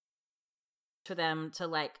for them to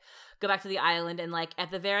like go back to the island and like at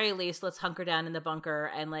the very least let's hunker down in the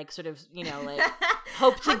bunker and like sort of, you know, like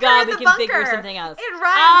hope to God we can figure something else. It rhymes.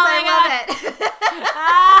 I love it.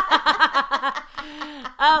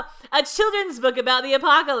 Oh, a children's book about the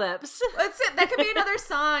apocalypse. That could be another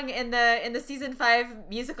song in the season 5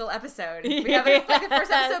 musical episode. We have like the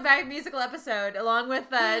first episode back musical episode along with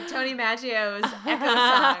Tony Maggio's Echo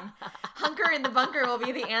song. Hunker in the Bunker will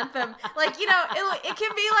be the anthem. Like, you know, it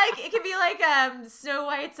can be like Snow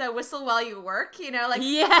White's Whistle While You Work, you know, like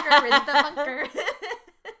Hunker in the Bunker.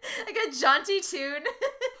 Like a jaunty tune.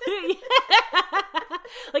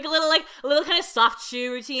 Like a little kind of soft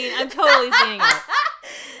shoe routine. I'm totally seeing it.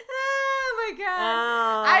 Oh my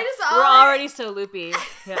God. We're already so loopy.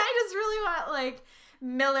 Yeah. I just really want like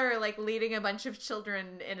Miller like leading a bunch of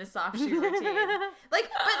children in a soft shoe routine. But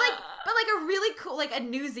a really cool, like a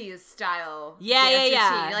Newsies style. Yeah.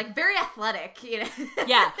 Routine. Like very athletic, you know.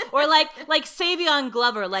 Yeah. Or like Savion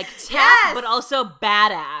Glover, like tap but also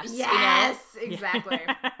badass. Yes, you know? Exactly.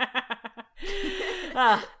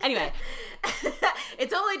 Anyway.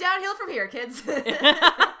 It's only downhill from here, kids.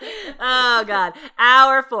 Oh God.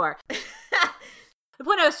 Hour 4. The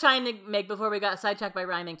point I was trying to make before we got sidetracked by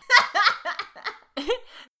rhyming.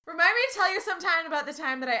 Remind me to tell you sometime about the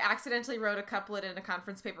time that I accidentally wrote a couplet in a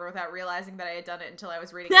conference paper without realizing that I had done it until I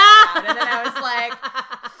was reading it out loud. And then I was like,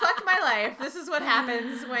 fuck my life. This is what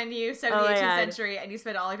happens when you study the 18th century and you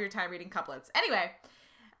spend all of your time reading couplets. Anyway,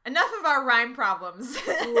 enough of our rhyme problems.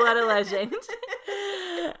 What a legend.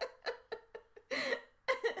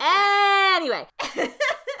 Anyway.